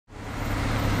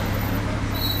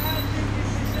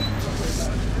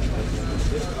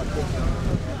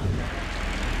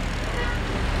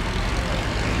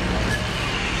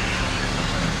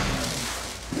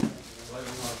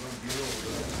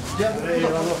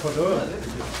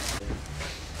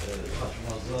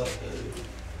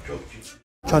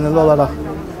Könüllü olaraq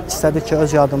istədik ki,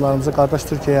 öz yardımlarımızı qardaş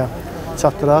Türkiyəyə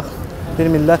çatdıraq. Bir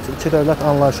millət, iki dövlət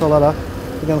anlayışı olaraq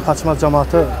bugün Xaçmaz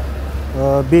cəmaatı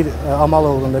bir amal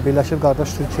uğrunda birləşib qardaş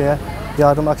Türkiyəyə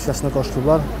yardım aksiyasına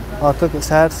qoşuldular. Artıq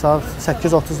səhər saat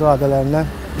 8:30 radələrindən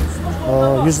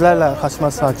yüzlərlə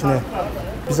Xaçmaz sakini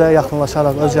bizə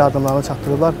yaxınlaşaraq öz yardımlarını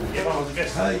çatdırırlar.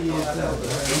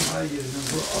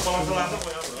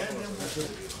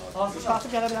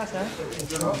 Qalxıb gələ bilərsən?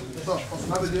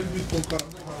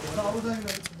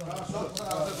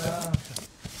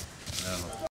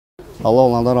 Allah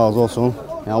onlardan razı olsun.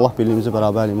 Yəni, Allah birliyimizi,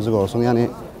 bərabərliyimizi qorusun. Yəni,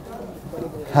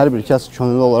 hər bir kəs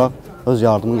könüllü olaraq öz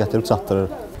yardımını gətirib çatdırır.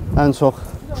 Ən çox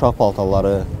uşaq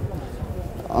paltarları,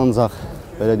 ancaq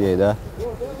belə deyək də,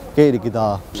 qeyri-qida,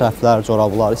 şərflər,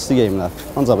 corablar, isti geyimlər,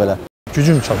 ancaq belə.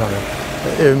 Gücüm çatanır.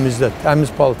 Evimizdə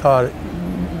təmiz paltar,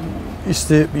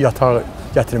 isti yatağı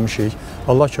gətirmişik.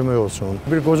 Allah kömək olsun.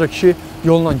 Bir qoca kişi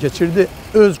yolla keçirdi,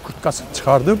 öz kurtkasını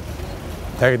çıxardıb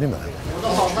təqdim edir.